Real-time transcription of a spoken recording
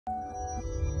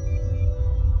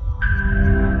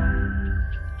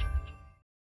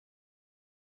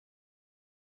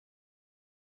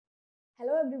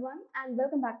everyone and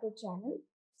welcome back to the channel.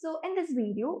 So in this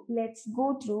video, let's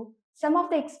go through some of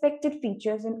the expected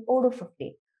features in Odoo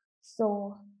 15.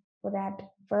 So for that,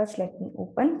 first let me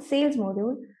open sales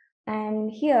module,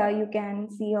 and here you can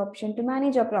see option to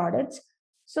manage your products.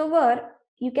 So where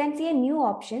you can see a new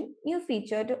option, new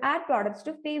feature to add products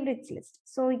to favorites list.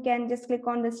 So you can just click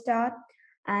on the star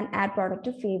and add product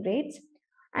to favorites.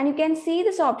 And you can see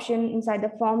this option inside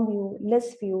the form view,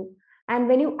 list view. And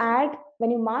when you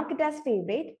mark it as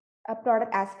favorite, a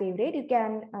product as favorite, you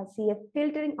can see a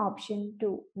filtering option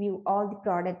to view all the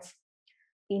products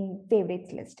in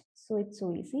favorites list. So it's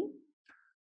so easy.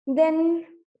 Then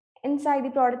inside the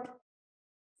product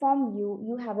form view,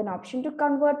 you have an option to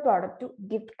convert product to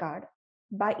gift card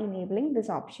by enabling this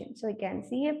option. So you can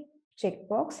see a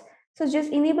checkbox. So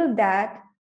just enable that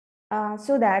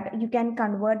so that you can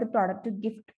convert the product to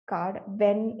gift card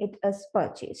when it is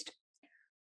purchased.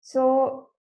 So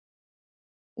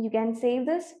you can save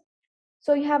this.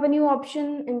 So you have a new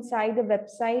option inside the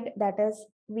website, that is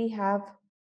we can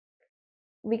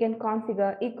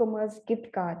configure e-commerce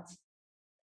gift cards.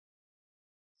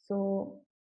 So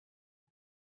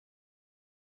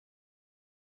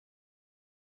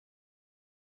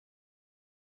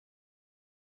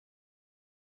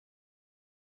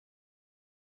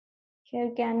here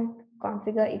you can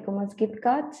configure e-commerce gift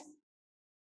cards.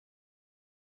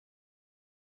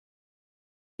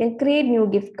 You can create new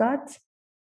gift cards.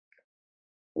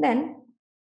 Then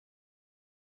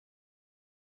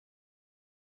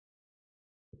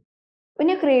when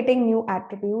you're creating new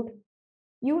attribute,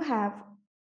 you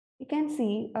can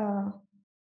see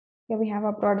here we have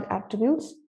our product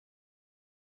attributes.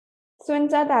 So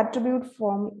inside the attribute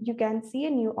form, you can see a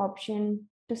new option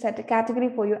to set a category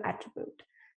for your attribute.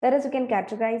 That is, you can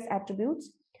categorize attributes,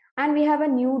 and we have a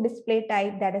new display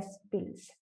type, that is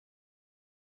bills.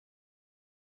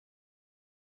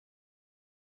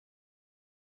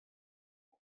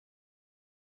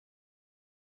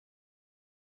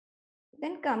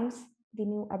 Then comes the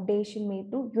new updation made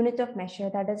to unit of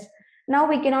measure. That is, now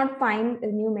we cannot find a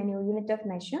new menu unit of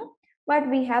measure, but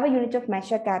we have a unit of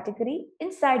measure category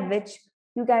inside which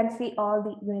you can see all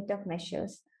the unit of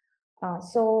measures.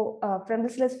 From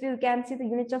this list view, you can see the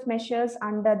unit of measures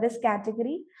under this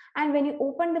category. And when you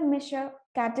open the measure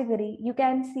category, you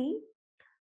can see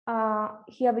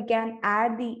here we can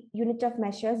add the unit of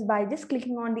measures by just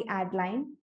clicking on the add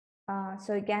line.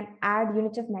 So you can add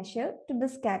unit of measure to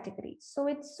this category. So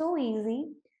it's so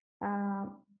easy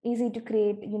to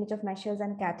create unit of measures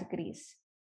and categories.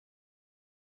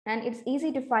 And it's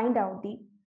easy to find out the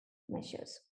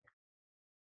measures.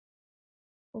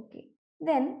 Okay,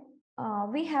 then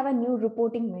we have a new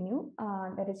reporting menu.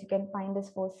 That is, you can find this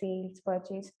for sales,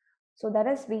 purchase. So that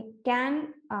is, we can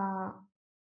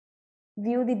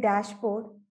view the dashboard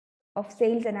of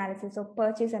sales analysis or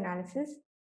purchase analysis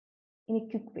in a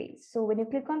quick way. So when you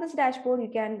click on this dashboard, you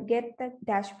can get the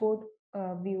dashboard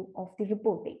view of the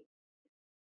reporting.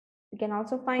 You can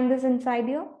also find this inside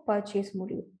your purchase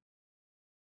module.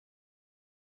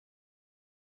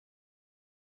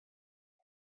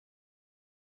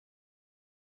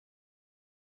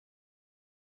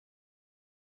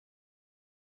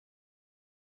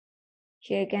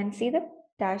 Here you can see the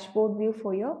dashboard view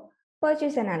for your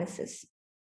purchase analysis.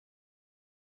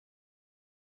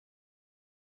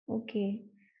 Okay,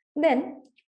 then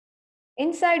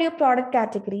inside your product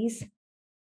categories,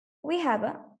 we have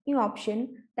a new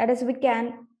option, that is, we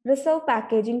can reserve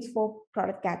packagings for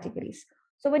product categories.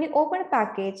 So when you open a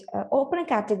package, open a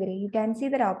category, you can see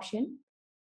that option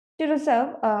to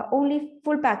reserve only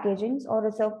full packagings or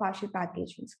reserve partial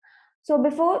packagings. So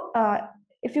before,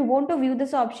 if you want to view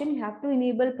this option, you have to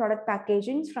enable product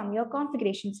packagings from your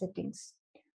configuration settings.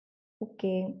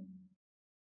 Okay.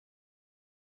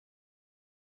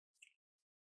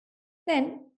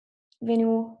 Then when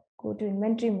you go to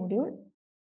inventory module,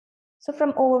 so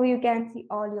from overview, you can see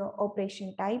all your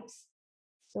operation types.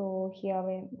 So here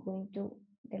we're going to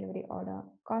delivery order,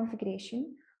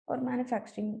 configuration, or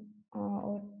manufacturing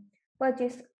or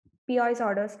purchase POS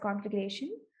orders configuration.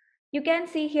 You can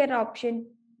see here option,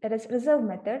 that is reserve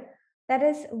method. That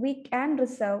is, we can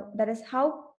reserve, that is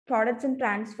how products and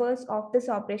transfers of this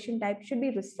operation type should be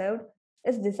reserved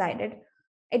is decided.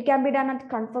 It can be done at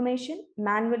confirmation,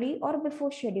 manually, or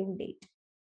before schedule date.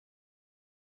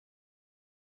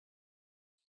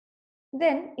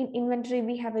 Then in inventory,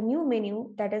 we have a new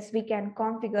menu, that is, we can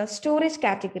configure storage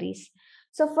categories.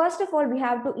 So first of all, we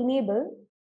have to enable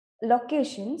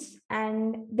locations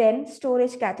and then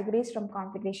storage categories from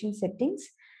configuration settings.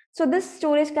 So this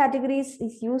storage categories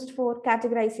is used for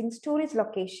categorizing storage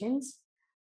locations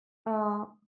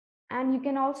And you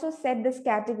can also set this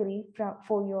category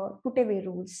for your put away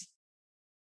rules.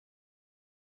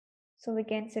 So we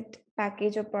can set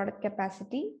package or product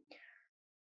capacity.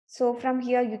 So from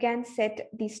here, you can set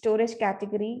the storage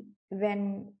category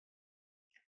when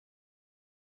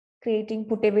creating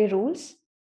put away rules.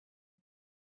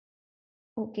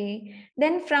 Okay.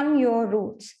 Then from your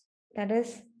routes, that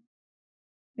is,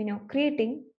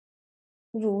 creating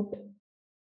route,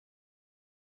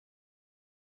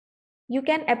 you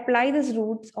can apply these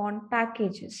routes on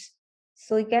packages.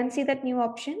 So you can see that new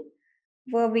option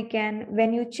where we can,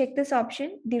 when you check this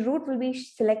option, the route will be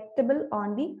selectable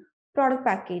on the product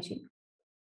packaging.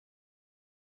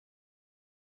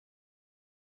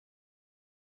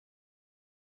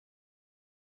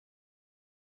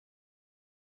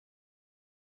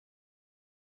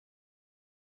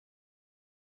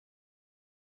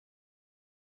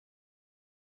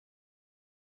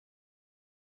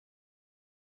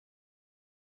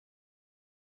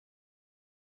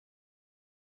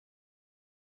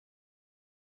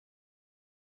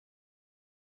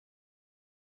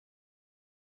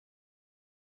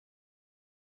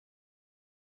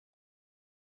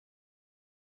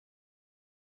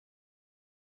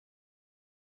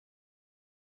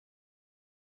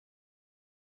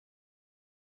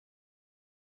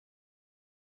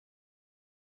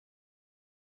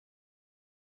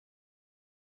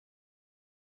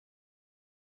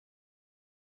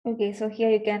 Okay, so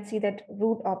here you can see that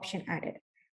route option added.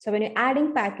 So when you're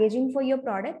adding packaging for your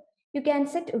product, you can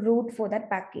set route for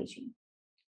that packaging.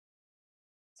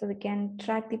 So we can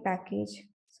track the package.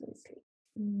 So it's like,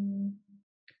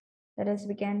 that is,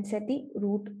 we can set the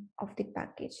route of the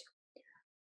package.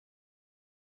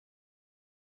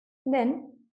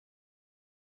 Then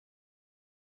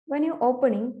when you're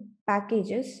opening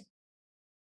packages,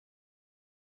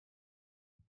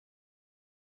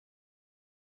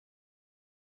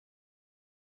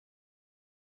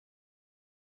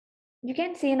 you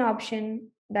can see an option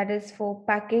that is for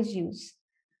package use.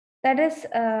 That is,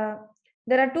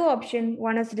 there are two options.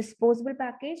 One is disposable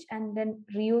package and then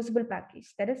reusable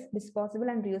package. That is disposable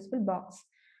and reusable box.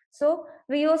 So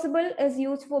reusable is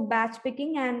used for batch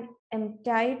picking and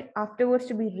emptied afterwards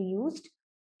to be reused.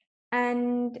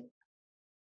 And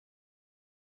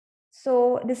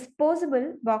so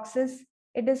disposable boxes,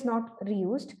 it is not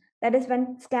reused. That is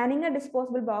when scanning a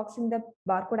disposable box in the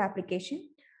barcode application,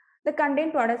 the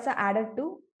contained products are added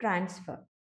to transfer.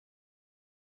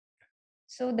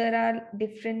 So there are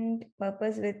different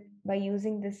purpose with by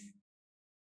using this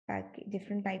package,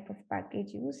 different type of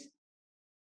package use.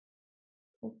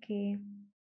 Okay.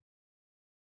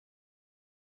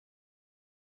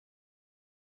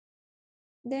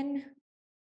 Then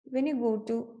when you go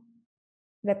to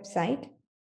website,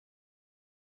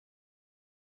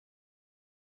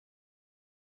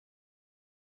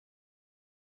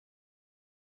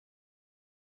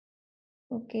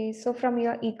 okay, so from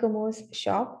your e-commerce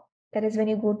shop, that is when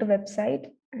you go to website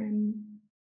and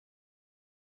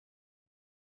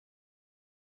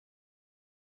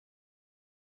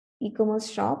e-commerce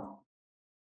shop.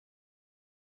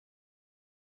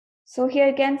 So here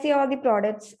you can see all the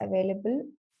products available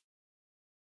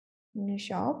in your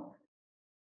shop.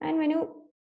 And when you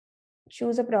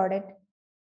choose a product,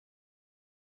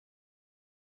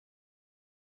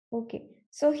 okay,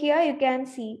 so here you can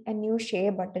see a new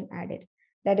share button added.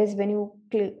 That is when you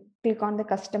click on the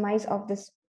customize of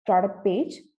this product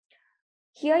page.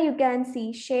 Here you can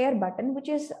see share button, which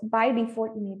is by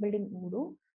default enabled in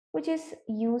Odoo, which is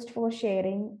used for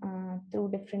sharing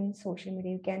through different social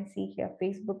media. You can see here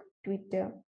Facebook,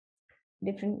 Twitter,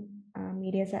 different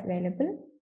medias available.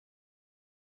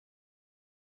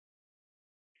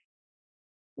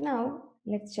 Now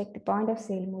let's check the point of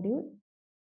sale module,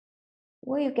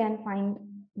 where you can find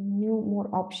new more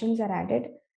options are added.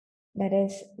 That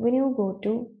is when you go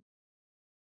to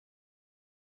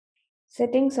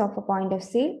settings of a point of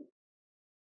sale.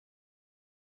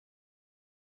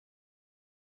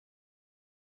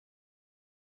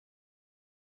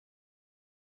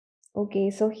 Okay,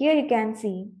 so here you can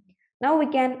see, now we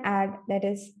can add, that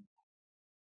is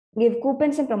give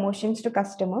coupons and promotions to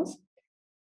customers.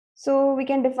 So we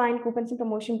can define coupons and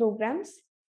promotion programs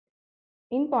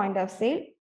in point of sale.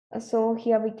 So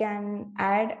here we can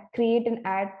create and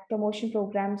add promotion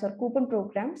programs or coupon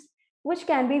programs, which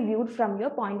can be viewed from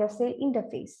your point of sale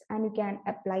interface, and you can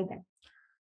apply them.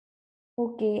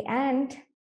 Okay, and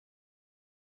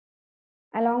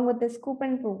along with this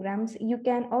coupon programs, you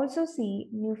can also see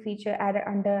new feature added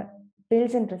under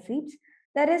bills and receipts.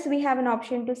 That is, we have an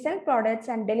option to sell products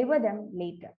and deliver them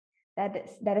later.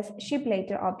 That is ship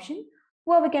later option,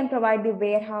 where we can provide the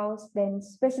warehouse, then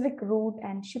specific route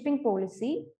and shipping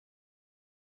policy.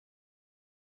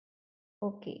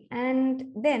 Okay,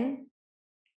 and then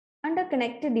under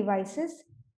connected devices,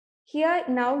 here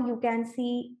now you can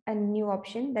see a new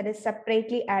option that is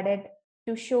separately added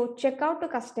to show checkout to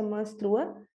customers through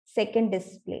a second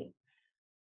display.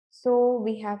 So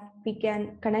we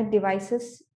can connect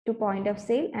devices to point of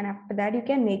sale, and after that you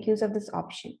can make use of this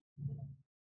option.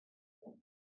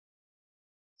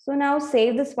 So now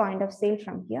save this point of sale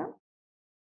from here.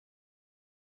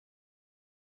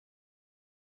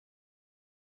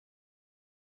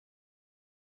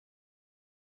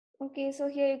 Okay, so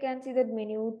here you can see that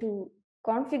menu to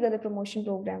configure the promotion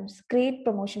programs, create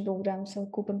promotion programs or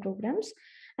coupon programs.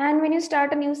 And when you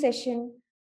start a new session,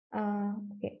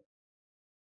 okay.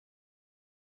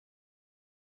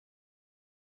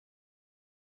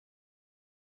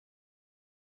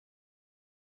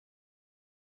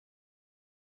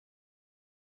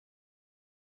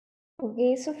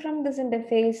 Okay, so from this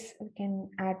interface, we can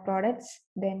add products.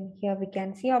 Then here we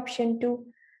can see option to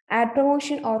add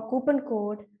promotion or coupon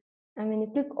code. And when you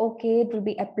click OK, it will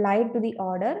be applied to the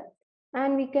order.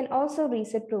 And we can also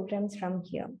reset programs from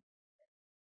here.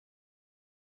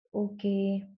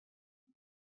 Okay.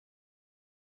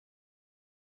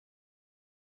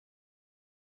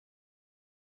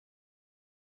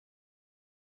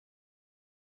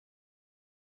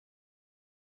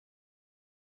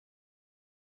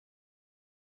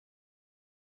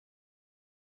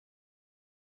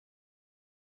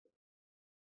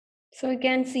 So you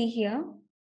can see here,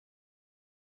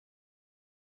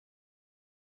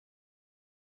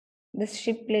 this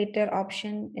ship later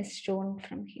option is shown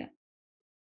from here.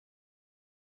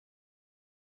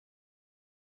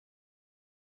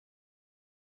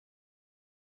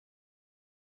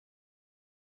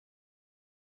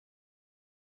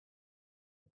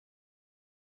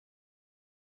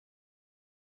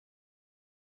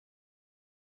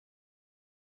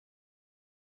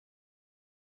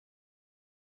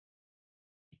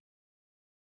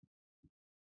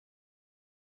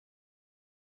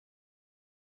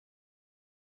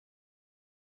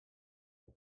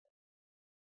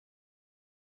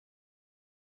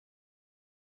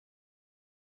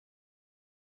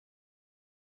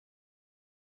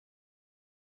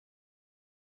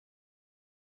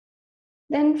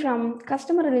 Then from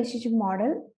customer relationship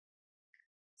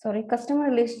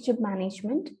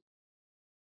management,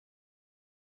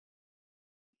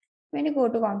 when you go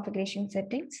to configuration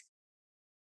settings,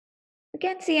 you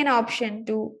can see an option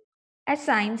to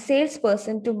assign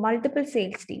salesperson to multiple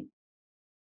sales team.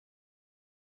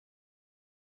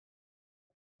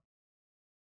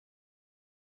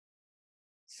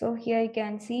 So here you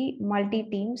can see multi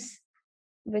teams,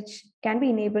 which can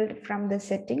be enabled from the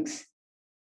settings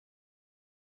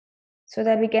so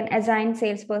that we can assign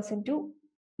salesperson to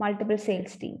multiple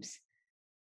sales teams.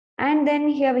 And then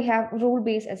here we have rule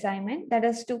based assignment, that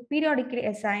is to periodically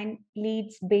assign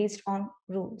leads based on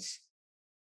rules.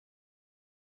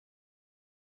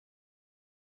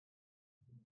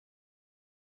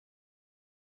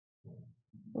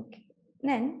 Okay.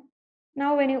 Then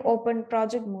now when you open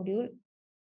project module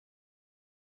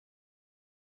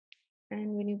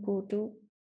and when you go to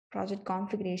project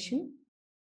configuration,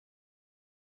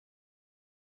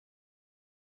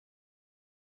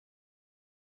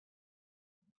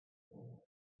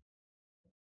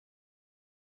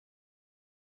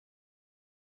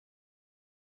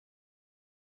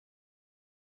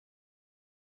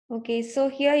 okay, so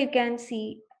here you can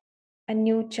see a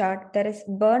new chart, that is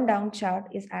Burndown chart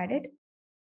is added.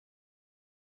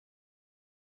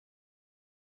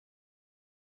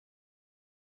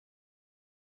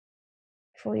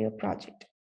 For your project.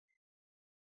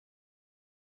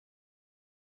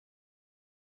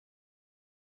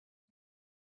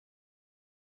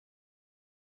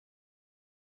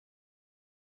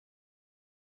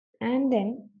 And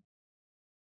then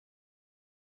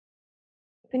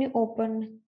when you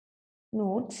open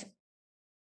notes,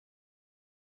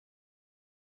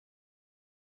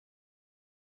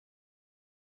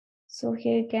 so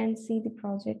here you can see the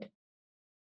project.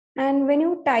 And when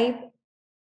you type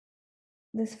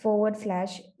this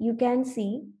 /, you can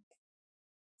see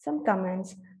some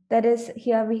comments. That is,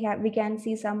 here we can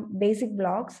see some basic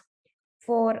blocks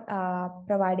for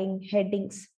providing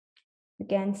headings. You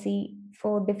can see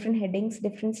for different headings,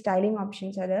 different styling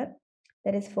options are there.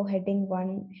 That is for heading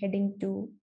 1, heading 2,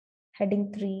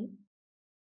 heading 3,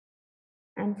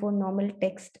 and for normal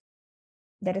text,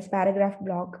 that is paragraph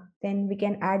block. Then we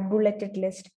can add bulleted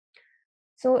list.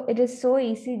 So it is so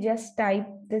easy, just type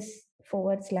this / so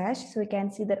we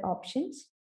can see the options.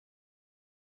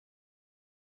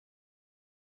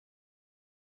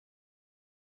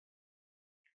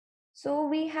 So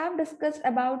we have discussed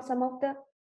about some of the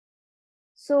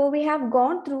So we have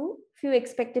gone through few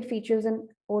expected features in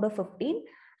Odoo 15,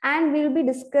 and we'll be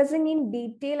discussing in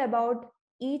detail about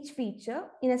each feature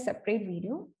in a separate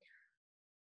video.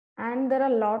 And there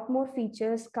are a lot more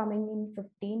features coming in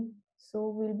 15. So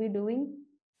we'll be doing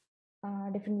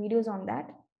different videos on that.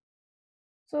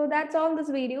 So that's all this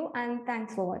video, and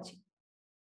thanks for watching.